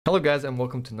Hello guys and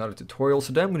welcome to another tutorial.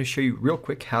 Today I'm going to show you real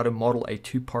quick how to model a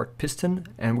two-part piston,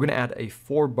 and we're going to add a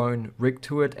 4-bone rig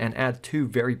to it and add two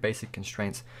very basic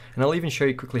constraints. And I'll even show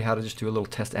you quickly how to just do a little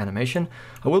test animation.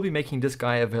 I will be making this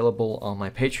guy available on my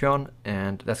Patreon,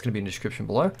 and that's going to be in the description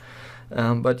below.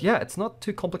 But yeah, it's not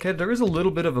too complicated. There is a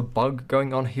little bit of a bug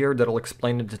going on here that I'll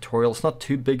explain in the tutorial. It's not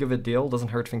too big of a deal, doesn't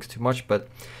hurt things too much, but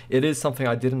it is something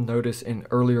I didn't notice in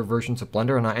earlier versions of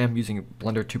Blender, and I am using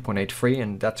Blender 2.8 free,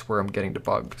 and that's where I'm getting the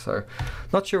bug. So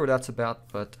not sure what that's about,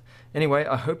 but anyway,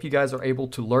 I hope you guys are able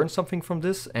to learn something from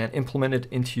this and implement it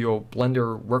into your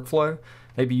Blender workflow.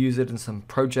 Maybe use it in some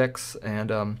projects,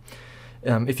 and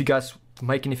if you guys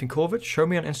make anything cool of it, show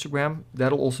me on Instagram.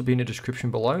 That'll also be in the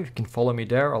description below. You can follow me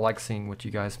there. I like seeing what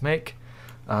you guys make.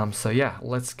 So yeah,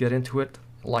 let's get into it.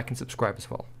 Like and subscribe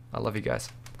as well. I love you guys.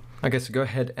 Okay, so go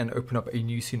ahead and open up a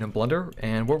new scene in Blender,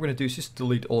 and what we're going to do is just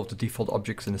delete all of the default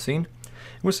objects in the scene.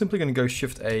 And we're simply going to go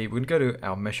Shift A. We're going to go to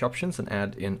our mesh options and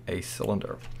add in a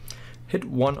cylinder. Hit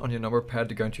 1 on your number pad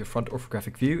to go into your front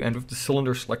orthographic view, and with the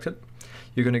cylinder selected,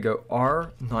 you're going to go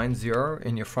R90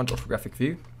 in your front orthographic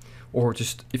view. Or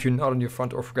just, if you're not on your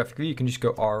front orthographic view, you can just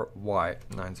go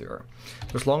RY90.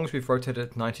 As long as we've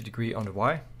rotated it 90 degrees on the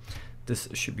Y, this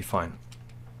should be fine.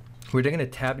 We're then going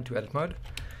to tab into edit mode,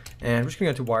 and we're just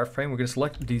going to go to wireframe. We're going to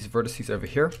select these vertices over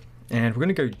here, and we're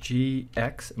going to go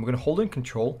GX, and we're going to hold in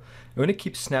control. We're going to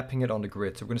keep snapping it on the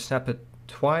grid. So we're going to snap it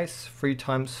twice, 3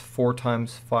 times, 4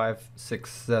 times, 5,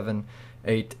 6, 7,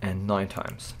 8, and 9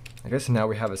 times. Okay, so now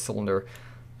we have a cylinder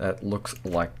that looks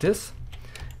like this.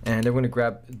 And then we're going to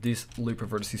grab these loop of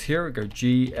vertices here, go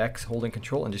GX, holding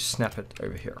control, and just snap it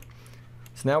over here.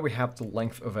 So now we have the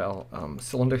length of our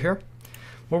cylinder here.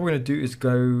 What we're going to do is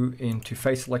go into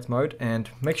face select mode and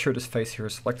make sure this face here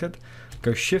is selected.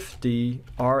 Go Shift D,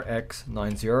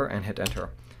 RX90, and hit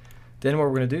enter. Then what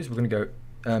we're going to do is we're going to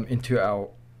go into our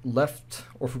left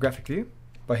orthographic view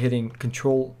by hitting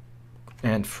Control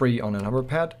and 3 on a number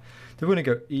pad. Then we're going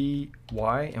to go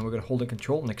EY, and we're going to hold in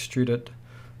control and extrude it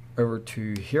over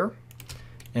to here,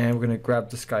 and we're going to grab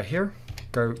this guy here,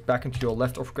 go back into your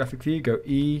left orthographic view, go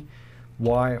E,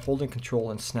 Y, holding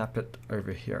control, and snap it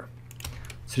over here.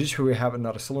 So just here we have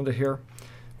another cylinder here.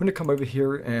 We're going to come over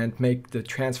here and make the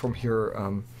transform here,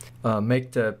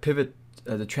 make the pivot,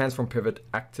 the transform pivot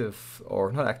active,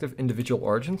 or not active, individual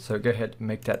origins. So go ahead and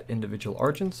make that individual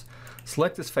origins.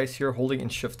 Select this face here, holding in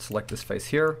Shift, select this face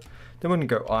here. Then we're going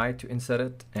to go I to inset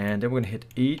it, and then we're going to hit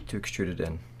E to extrude it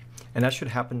in. And that should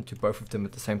happen to both of them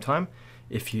at the same time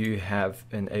if you have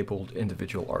enabled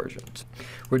individual origins.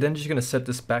 We're then just going to set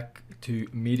this back to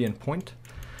median point.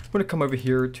 We're going to come over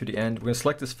here to the end. We're going to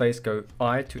select this face, go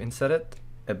I to inset it,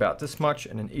 about this much,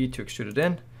 and then E to extrude it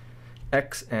in,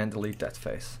 X, and delete that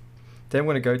face. Then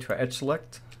we're going to go to our edge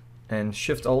select and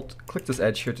Shift Alt, click this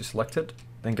edge here to select it,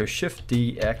 then go Shift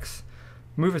D, X,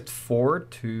 move it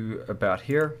forward to about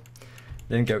here,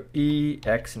 then go E,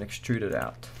 X, and extrude it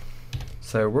out.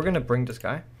 So we're going to bring this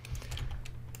guy.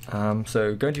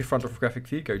 So go into your front orthographic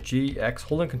view, go GX,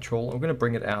 hold in control, and we're going to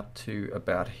bring it out to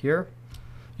about here.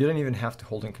 You don't even have to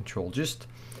hold in control, just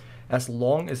as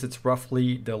long as it's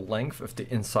roughly the length of the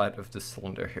inside of this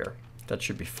cylinder here. That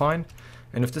should be fine.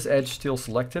 And if this edge is still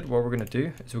selected, what we're going to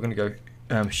do is we're going to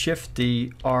go Shift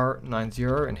D,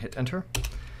 R90, and hit enter.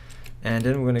 And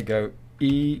then we're going to go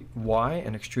EY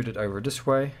and extrude it over this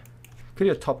way. Go to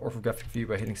your top orthographic view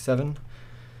by hitting 7.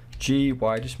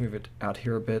 GY, just move it out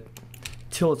here a bit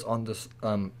till it's on this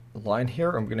line here.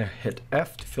 I'm going to hit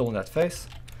F to fill in that face.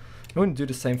 I'm going to do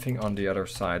the same thing on the other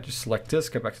side. Just select this,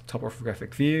 go back to top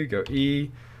orthographic view, go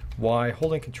E, Y,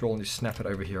 holding control, and just snap it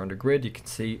over here on the grid. You can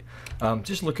see,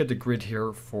 just look at the grid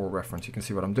here for reference. You can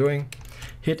see what I'm doing.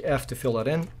 Hit F to fill that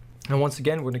in. And once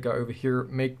again, we're going to go over here,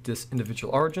 make this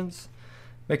individual origins.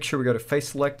 Make sure we go to face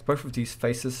select, both of these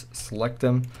faces, select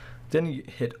them. Then you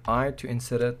hit I to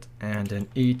inset it, and then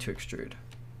E to extrude.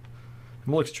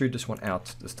 And we'll extrude this one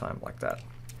out this time like that.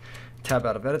 Tab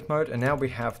out of edit mode, and now we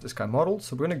have this guy modeled.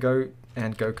 So we're going to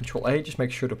go Control A, just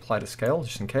make sure to apply the scale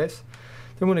just in case.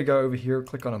 Then we're going to go over here,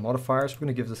 click on a modifier. So we're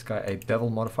going to give this guy a Bevel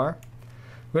Modifier.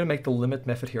 We're going to make the limit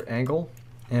method here angle,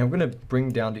 and we're going to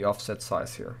bring down the offset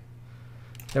size here.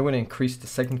 Then we're going to increase the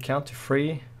segment count to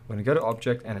 3. We're going to go to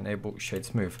Object and enable Shade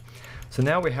Smooth. So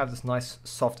now we have this nice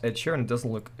soft edge here, and it doesn't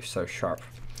look so sharp.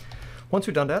 Once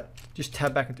we've done that, just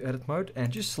tab back into edit mode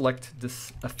and just select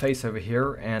this a face over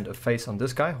here and a face on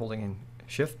this guy, holding in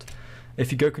Shift.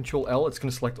 If you go Control L, it's going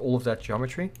to select all of that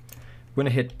geometry. We're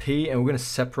going to hit P, and we're going to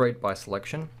separate by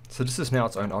selection. So this is now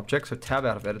its own object, so tab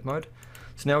out of edit mode.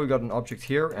 So now we've got an object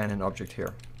here and an object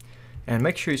here. And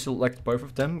make sure you select both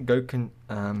of them, go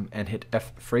and hit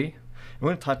F3. We're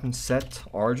going to type in set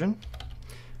origin.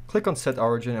 click on set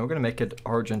origin, and we're going to make it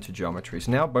origin to geometry. So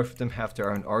now both of them have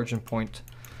their own origin point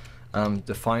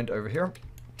defined over here.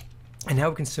 And now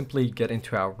we can simply get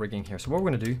into our rigging here. So what we're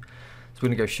going to do is we're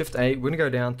going to go Shift A, we're going to go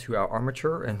down to our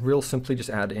armature and real simply just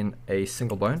add in a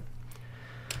single bone.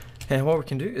 And what we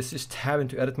can do is just tab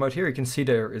into edit mode here. You can see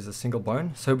there is a single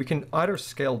bone. So we can either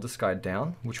scale this guy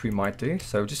down, which we might do.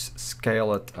 So just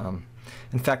scale it.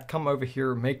 In fact, come over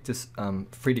here, make this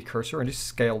 3D cursor and just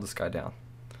scale this guy down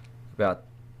about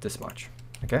this much.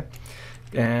 Okay.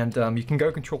 And you can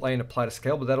go Control A and apply to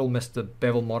scale, but that'll mess the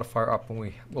bevel modifier up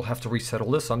and we'll have to reset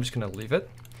all this. So I'm just going to leave it.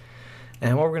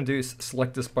 And what we're going to do is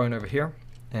select this bone over here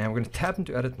and we're going to tab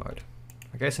into edit mode.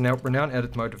 Okay, so now we're in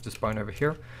edit mode of this bone over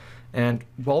here. And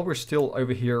while we're still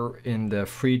over here in the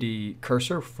 3D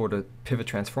cursor for the pivot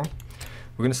transform,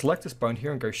 we're going to select this bone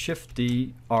here and go Shift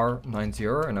D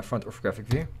R90 in our front orthographic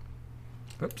view.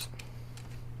 Whoops.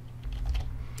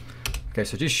 Okay,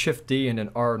 so just Shift D and then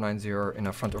R90 in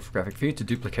our front orthographic view to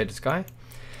duplicate this guy.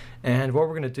 And what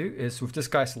we're going to do is with this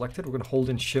guy selected, we're going to hold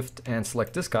in Shift and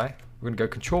select this guy. We're going to go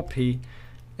Control P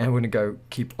and we're going to go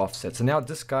keep offset. So now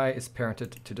this guy is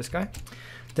parented to this guy.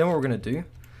 Then what we're going to do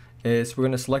is we're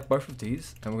going to select both of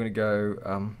these and we're going to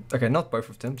go, okay, not both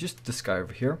of them, just this guy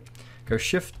over here. Go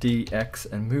Shift D X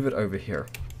and move it over here.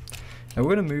 And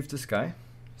we're going to move this guy.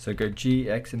 So go G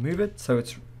X and move it so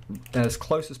it's as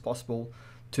close as possible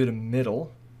to the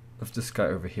middle of this guy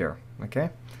over here. Okay,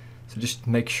 so just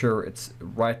make sure it's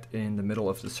right in the middle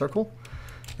of the circle.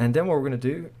 And then what we're going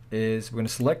to do is we're going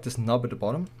to select this nub at the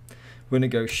bottom. We're going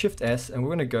to go Shift S and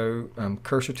we're going to go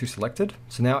cursor to selected.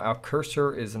 So now our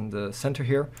cursor is in the center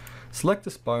here. Select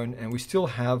this bone and we still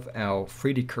have our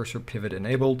 3D cursor pivot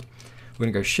enabled. We're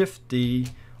going to go Shift D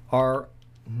R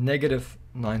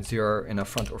 -90 in our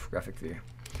front orthographic view.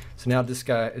 So now this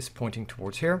guy is pointing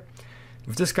towards here.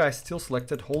 With this guy still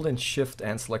selected, hold in Shift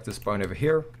and select this bone over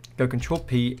here. Go Control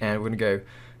P and we're going to go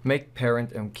make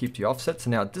parent and keep the offset.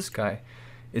 So now this guy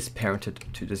is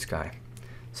parented to this guy.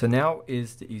 So now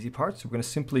is the easy part. So we're going to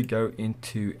simply go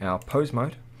into our pose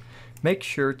mode. Make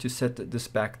sure to set this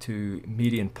back to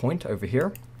median point over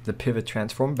here. The pivot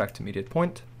transform back to median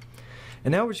point.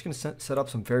 And now we're just going to set up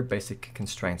some very basic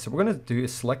constraints. So what we're going to do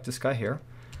is select this guy here.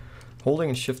 Holding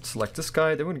and Shift select this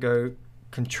guy. Then we're going to go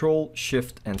Control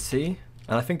Shift and C.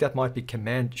 And I think that might be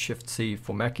Command Shift C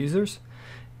for Mac users.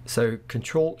 So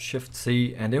Control Shift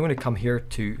C, and then we're going to come here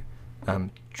to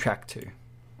track to.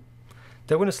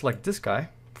 Then we're going to select this guy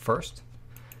first,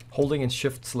 holding and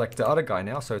Shift select the other guy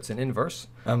now, so it's an inverse.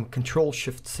 Control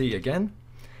Shift C again,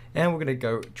 and we're going to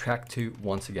go track to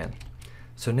once again.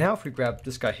 So now if we grab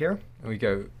this guy here and we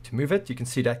go to move it, you can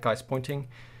see that guy's pointing.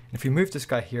 And if we move this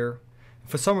guy here,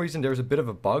 for some reason there's a bit of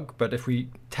a bug, but if we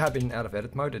tab in and out of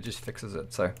edit mode, it just fixes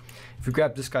it. So if we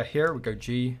grab this guy here, we go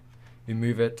G, we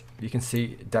move it, you can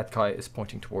see that guy is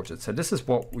pointing towards it. So this is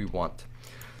what we want.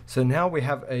 So now we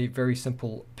have a very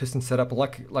simple piston setup.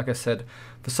 Like I said,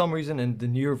 for some reason in the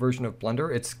newer version of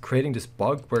Blender, it's creating this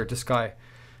bug where this guy,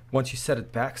 once you set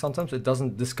it back, sometimes it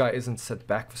doesn't, this guy isn't set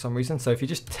back for some reason. So if you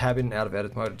just tab in and out of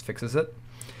edit mode, it fixes it.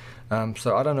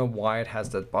 So I don't know why it has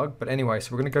that bug, but anyway,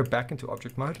 so we're going to go back into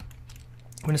object mode.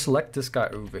 I'm going to select this guy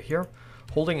over here.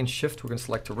 Holding in Shift, we're going to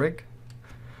select a rig.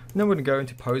 And then we're going to go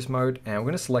into pose mode and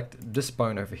we're going to select this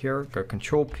bone over here, go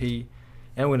Control P,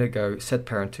 and we're going to go set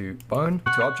parent to bone,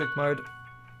 to object mode.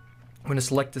 I'm going to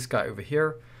select this guy over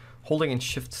here, holding in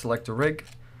Shift select a rig.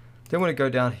 Then we're going to go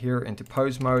down here into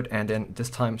pose mode and then this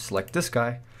time select this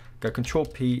guy, go Control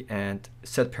P and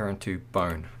set parent to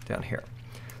bone down here.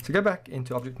 So go back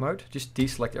into object mode, just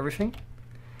deselect everything.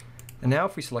 And now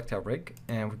if we select our rig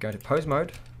and we go to pose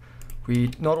mode, we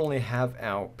not only have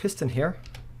our piston here,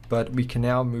 but we can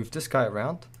now move this guy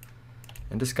around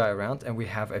and this guy around and we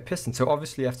have a piston. So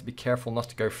obviously you have to be careful not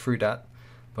to go through that,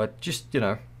 but just, you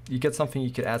know, you get something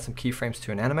you could add some keyframes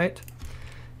to and animate,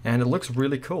 and it looks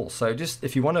really cool. So just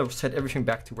if you want to set everything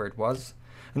back to where it was,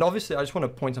 and obviously I just want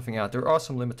to point something out, there are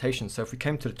some limitations. So if we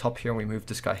came to the top here and we moved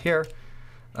this guy here,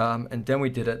 and then we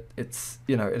did it, it's,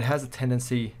 you know, it has a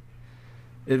tendency,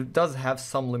 it does have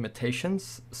some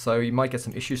limitations, so you might get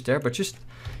some issues there, but just,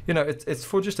 you know, it's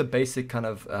for just a basic kind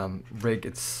of rig.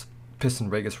 It's piston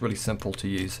rig. It's really simple to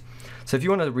use. So if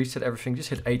you want to reset everything, just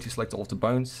hit A to select all of the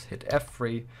bones, hit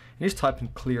F3, and just type in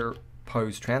clear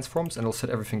pose transforms, and it'll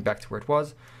set everything back to where it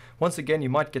was. Once again, you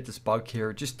might get this bug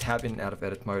here. Just tab in and out of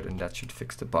edit mode, and that should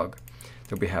fix the bug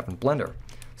that we have in Blender.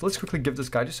 So let's quickly give this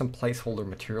guy just some placeholder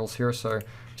materials here. So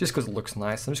just because it looks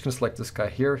nice, I'm just going to select this guy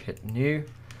here, hit new.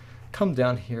 Come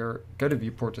down here, go to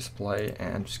viewport display,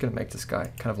 and I'm just going to make this guy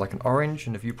kind of like an orange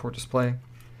in the viewport display.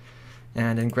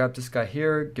 And then grab this guy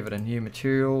here, give it a new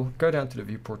material, go down to the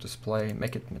viewport display,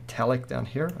 make it metallic down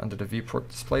here under the viewport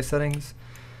display settings.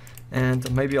 And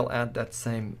maybe I'll add that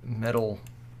same metal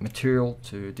material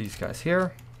to these guys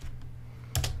here.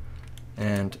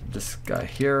 And this guy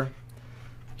here,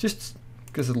 just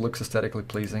because it looks aesthetically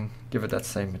pleasing, give it that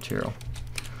same material.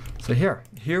 So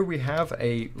here we have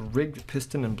a rigged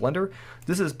piston and blender.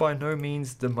 This is by no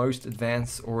means the most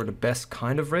advanced or the best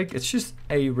kind of rig. It's just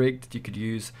a rig that you could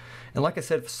use. And like I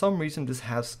said, for some reason this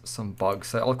has some bugs.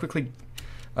 So I'll quickly,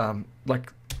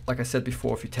 like I said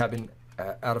before, if you tab in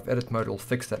out of edit mode, it'll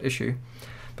fix that issue.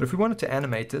 But if we wanted to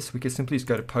animate this, we could simply just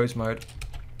go to pose mode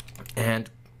and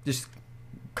just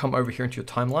come over here into your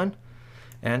timeline.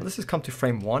 And let's just come to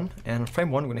frame 1. And on frame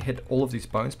 1, we're going to hit all of these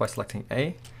bones by selecting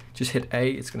A. Just hit A,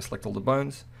 it's going to select all the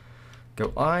bones.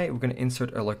 Go I, we're going to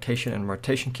insert a location and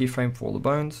rotation keyframe for all the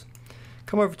bones.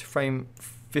 Come over to frame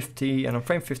 50, and on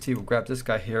frame 50, we'll grab this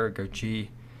guy here, go G,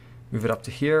 move it up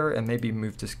to here, and maybe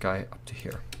move this guy up to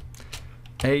here.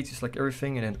 A to select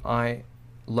everything, and then I,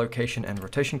 location and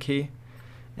rotation key.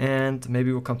 And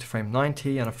maybe we'll come to frame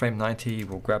 90, and on frame 90,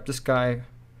 we'll grab this guy,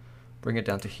 bring it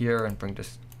down to here, and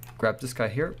grab this guy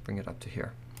here, bring it up to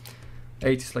here.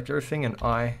 A to select everything, and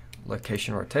I,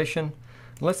 location rotation.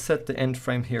 Let's set the end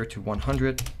frame here to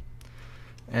 100.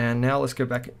 And now let's go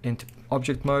back into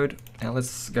object mode and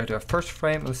let's go to our first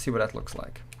frame and let's see what that looks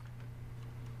like.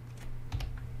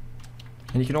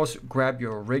 And you can also grab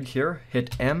your rig here,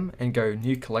 hit M and go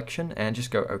new collection and just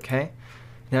go OK.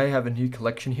 Now you have a new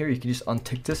collection here. You can just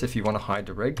untick this if you want to hide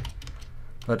the rig.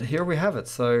 But here we have it.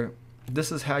 So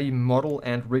this is how you model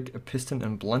and rig a piston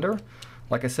in Blender.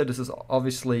 Like I said, this is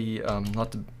obviously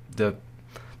not the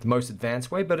most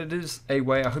advanced way, but it is a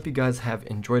way. I hope you guys have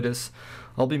enjoyed this.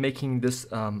 I'll be making this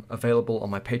available on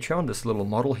my Patreon, this little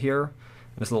model here,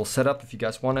 this little setup if you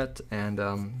guys want it. And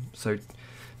so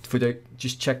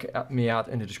just check me out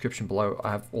in the description below.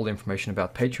 I have all the information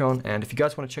about Patreon. And if you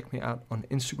guys want to check me out on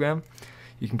Instagram,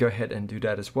 you can go ahead and do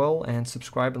that as well, and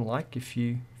subscribe and like if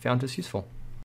you found this useful.